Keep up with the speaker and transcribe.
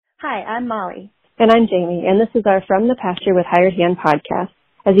Hi, I'm Molly. And I'm Jamie, and this is our From the Pasture with Hired Hand podcast.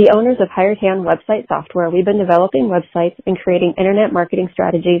 As the owners of Hired Hand website software, we've been developing websites and creating internet marketing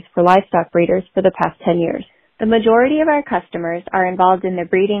strategies for livestock breeders for the past 10 years. The majority of our customers are involved in the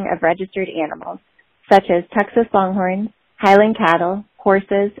breeding of registered animals, such as Texas Longhorns, Highland cattle,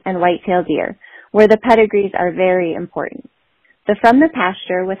 horses, and white-tailed deer, where the pedigrees are very important. The From the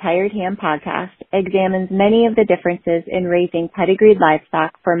Pasture with Hired Hand podcast examines many of the differences in raising pedigreed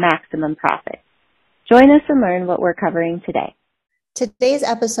livestock for maximum profit. Join us and learn what we're covering today. Today's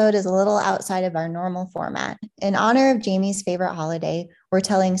episode is a little outside of our normal format. In honor of Jamie's favorite holiday, we're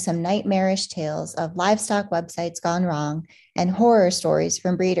telling some nightmarish tales of livestock websites gone wrong and horror stories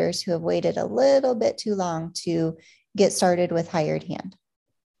from breeders who have waited a little bit too long to get started with Hired Hand.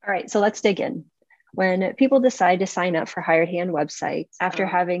 All right, so let's dig in. When people decide to sign up for Hired Hand websites after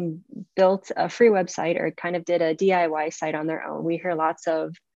having built a free website or kind of did a DIY site on their own, we hear lots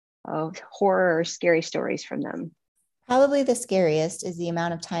of horror or scary stories from them. Probably the scariest is the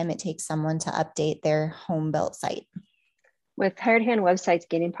amount of time it takes someone to update their home-built site. With Hired Hand websites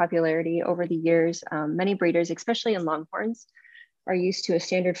gaining popularity over the years, many breeders, especially in Longhorns, are used to a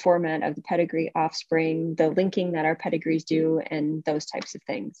standard format of the pedigree offspring, the linking that our pedigrees do, and those types of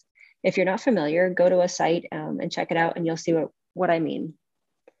things. If you're not familiar, go to a site and check it out and you'll see what I mean.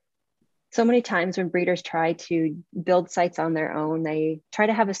 So many times when breeders try to build sites on their own, they try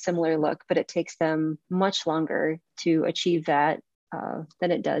to have a similar look, but it takes them much longer to achieve that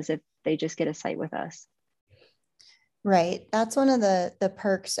than it does if they just get a site with us. Right. That's one of the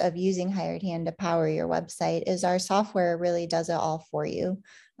perks of using Hired Hand to power your website is our software really does it all for you.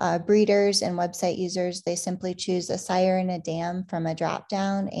 Breeders and website users, they simply choose a sire and a dam from a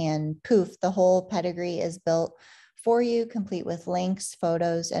drop-down and poof, the whole pedigree is built for you, complete with links,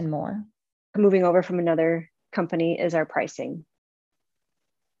 photos, and more. Moving over from another company is our pricing.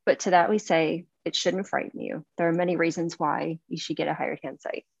 But to that we say, it shouldn't frighten you. There are many reasons why you should get a Hired Hand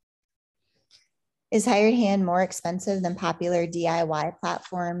site. Is Hired Hand more expensive than popular DIY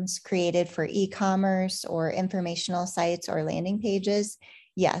platforms created for e-commerce or informational sites or landing pages?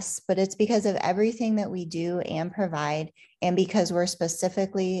 Yes, but it's because of everything that we do and provide, and because we're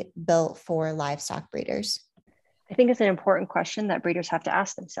specifically built for livestock breeders. I think it's an important question that breeders have to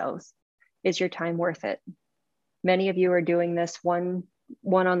ask themselves. Is your time worth it? Many of you are doing this one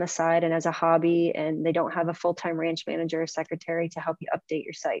on the side and as a hobby, and they don't have a full-time ranch manager or secretary to help you update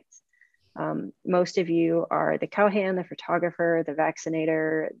your sites. Most of you are the cowhand, the photographer, the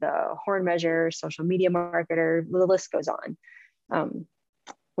vaccinator, the horn measure, social media marketer, the list goes on.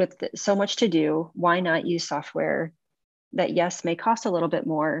 With so much to do, why not use software that, yes, may cost a little bit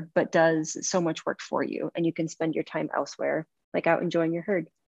more, but does so much work for you, and you can spend your time elsewhere, like out enjoying your herd.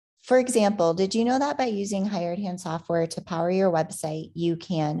 For example, did you know that by using Hired Hand software to power your website, you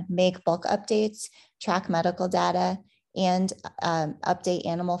can make bulk updates, track medical data, and update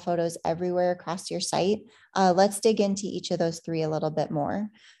animal photos everywhere across your site? Let's dig into each of those three a little bit more.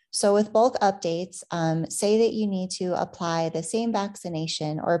 So with bulk updates, say that you need to apply the same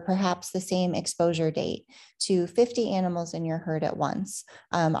vaccination or perhaps the same exposure date to 50 animals in your herd at once.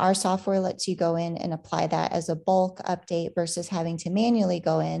 Our software lets you go in and apply that as a bulk update versus having to manually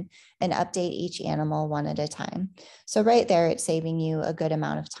go in and update each animal one at a time. So right there, it's saving you a good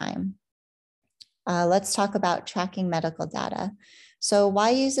amount of time. Let's talk about tracking medical data. So why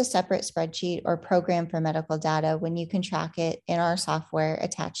use a separate spreadsheet or program for medical data when you can track it in our software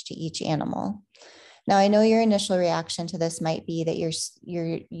attached to each animal? Now, I know your initial reaction to this might be that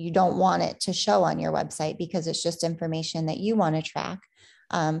you don't want it to show on your website because it's just information that you want to track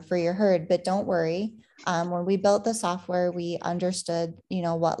for your herd, but don't worry. When we built the software, we understood,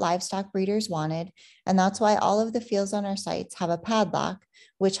 what livestock breeders wanted, and that's why all of the fields on our sites have a padlock,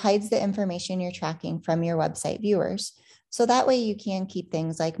 which hides the information you're tracking from your website viewers. So that way you can keep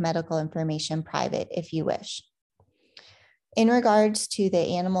things like medical information private if you wish. In regards to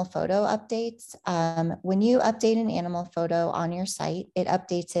the animal photo updates, when you update an animal photo on your site, it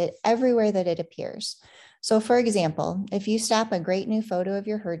updates it everywhere that it appears. So for example, if you snap a great new photo of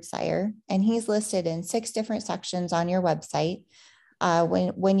your herd sire and he's listed in 6 different sections on your website,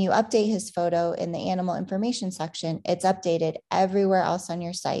 when you update his photo in the animal information section, it's updated everywhere else on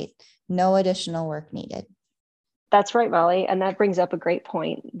your site. No additional work needed. That's right, Molly. And that brings up a great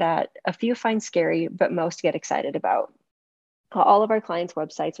point that a few find scary, but most get excited about. All of our clients'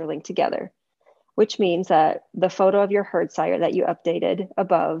 websites are linked together, which means that the photo of your herd sire that you updated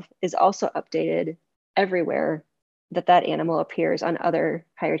above is also updated everywhere that animal appears on other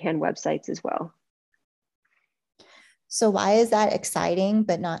Hired Hand websites as well. So why is that exciting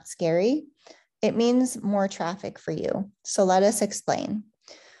but not scary? It means more traffic for you. So let us explain.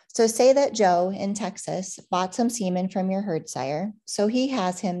 So say that Joe in Texas bought some semen from your herd sire, so he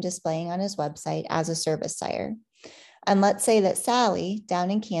has him displaying on his website as a service sire. And let's say that Sally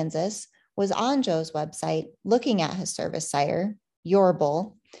down in Kansas was on Joe's website looking at his service sire, your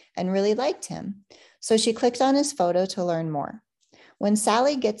bull, and really liked him. So she clicked on his photo to learn more. When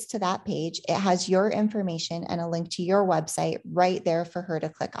Sally gets to that page, it has your information and a link to your website right there for her to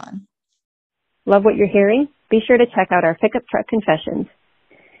click on. Love what you're hearing? Be sure to check out our Pickup Truck Confessions.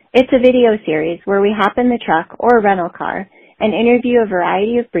 It's a video series where we hop in the truck or rental car and interview a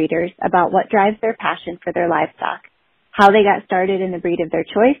variety of breeders about what drives their passion for their livestock, how they got started in the breed of their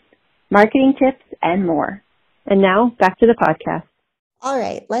choice, marketing tips, and more. And now, back to the podcast. All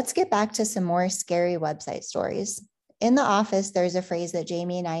right, let's get back to some more scary website stories. In the office, there's a phrase that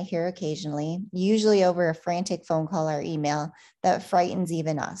Jamie and I hear occasionally, usually over a frantic phone call or email, that frightens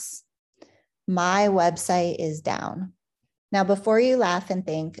even us. My website is down. Now, before you laugh and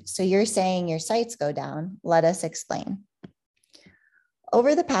think, so you're saying your sites go down, let us explain.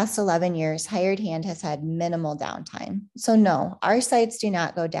 Over the past 11 years, Hired Hand has had minimal downtime. So no, our sites do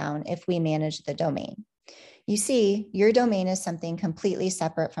not go down if we manage the domain. You see, your domain is something completely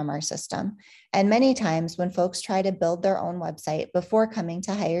separate from our system. And many times when folks try to build their own website before coming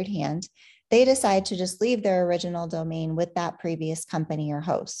to Hired Hand, they decide to just leave their original domain with that previous company or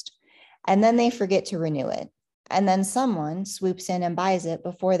host. And then they forget to renew it. And then someone swoops in and buys it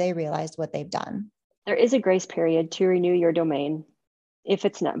before they realize what they've done. There is a grace period to renew your domain. If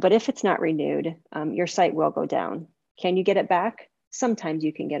it's not renewed, your site will go down. Can you get it back? Sometimes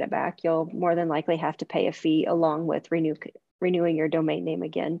you can get it back. You'll more than likely have to pay a fee along with renewing your domain name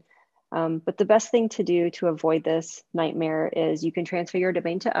again. But the best thing to do to avoid this nightmare is you can transfer your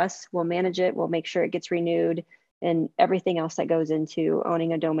domain to us. We'll manage it. We'll make sure it gets renewed and everything else that goes into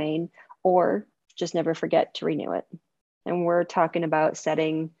owning a domain, or just never forget to renew it. And we're talking about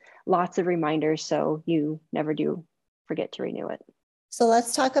setting lots of reminders so you never do forget to renew it. So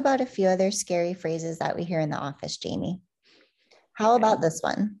let's talk about a few other scary phrases that we hear in the office, Jamie. How about this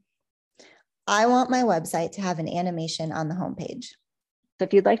one? I want my website to have an animation on the homepage. So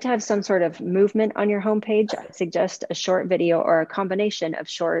if you'd like to have some sort of movement on your homepage, I suggest a short video or a combination of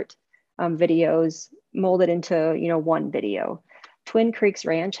short videos molded into one video. Twin Creeks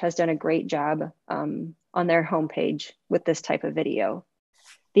Ranch has done a great job on their homepage with this type of video.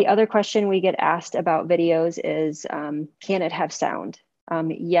 The other question we get asked about videos is, can it have sound?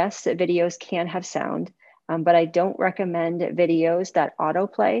 Yes, videos can have sound, but I don't recommend videos that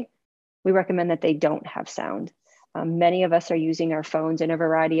autoplay. We recommend that they don't have sound. Many of us are using our phones in a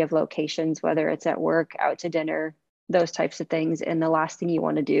variety of locations, whether it's at work, out to dinner, those types of things. And the last thing you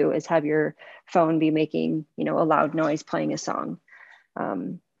want to do is have your phone be making, a loud noise playing a song.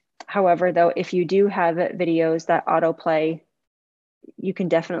 However, though, if you do have videos that autoplay, they can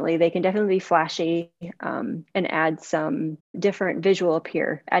definitely be flashy and add some different visual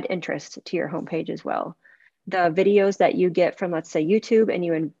appeal, add interest to your homepage as well. The videos that you get from, let's say, YouTube, and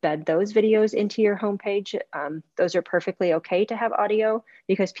you embed those videos into your homepage, those are perfectly okay to have audio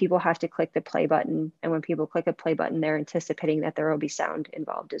because people have to click the play button. And when people click a play button, they're anticipating that there will be sound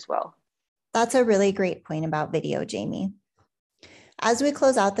involved as well. That's a really great point about video, Jamie. As we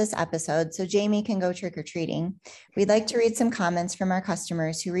close out this episode, so Jamie can go trick-or-treating, we'd like to read some comments from our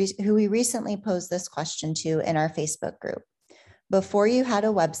customers who we recently posed this question to in our Facebook group. Before you had a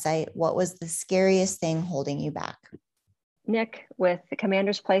website, what was the scariest thing holding you back? Nick with the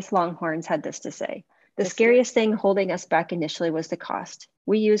Commander's Place Longhorns had this to say. The scariest thing holding us back initially was the cost.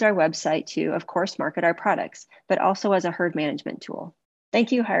 We use our website to, of course, market our products, but also as a herd management tool.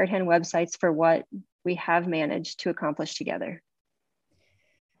 Thank you, Hired Hand Websites, for what we have managed to accomplish together.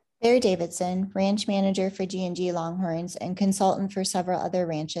 Barry Davidson, ranch manager for G&G Longhorns and consultant for several other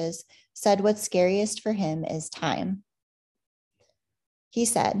ranches, said what's scariest for him is time. He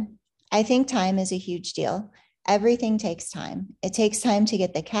said, I think time is a huge deal. Everything takes time. It takes time to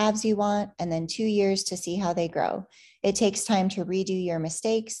get the calves you want and then 2 years to see how they grow. It takes time to redo your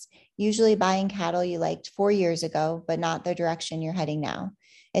mistakes, usually buying cattle you liked 4 years ago, but not the direction you're heading now.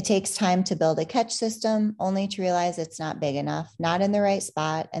 It takes time to build a catch system, only to realize it's not big enough, not in the right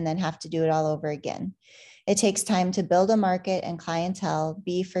spot, and then have to do it all over again. It takes time to build a market and clientele,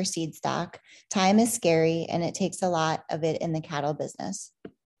 beef or seed stock. Time is scary, and it takes a lot of it in the cattle business.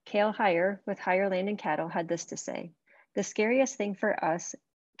 Cale Heyer with Higher Land and Cattle had this to say. The scariest thing for us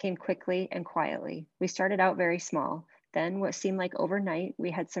came quickly and quietly. We started out very small. Then what seemed like overnight,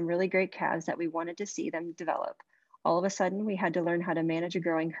 we had some really great calves that we wanted to see them develop. All of a sudden, we had to learn how to manage a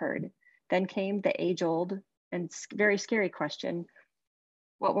growing herd. Then came the age-old and very scary question,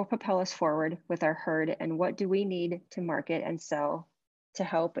 what will propel us forward with our herd and what do we need to market and sell to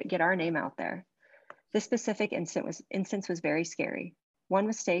help get our name out there. This specific instance was very scary. One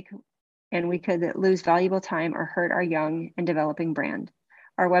mistake and we could lose valuable time or hurt our young and developing brand.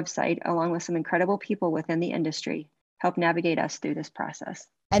 Our website, along with some incredible people within the industry, helped navigate us through this process.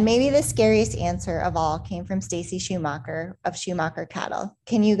 And maybe the scariest answer of all came from Stacy Schumacher of Schumacher Cattle.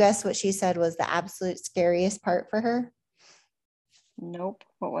 Can you guess what she said was the absolute scariest part for her? Nope.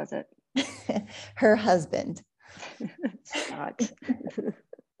 What was it? Her husband. Scott.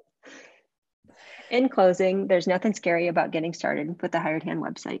 In closing, there's nothing scary about getting started with the Hired Hand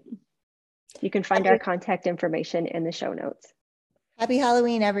website. You can find our contact information in the show notes. Happy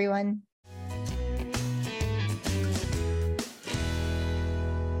Halloween, everyone.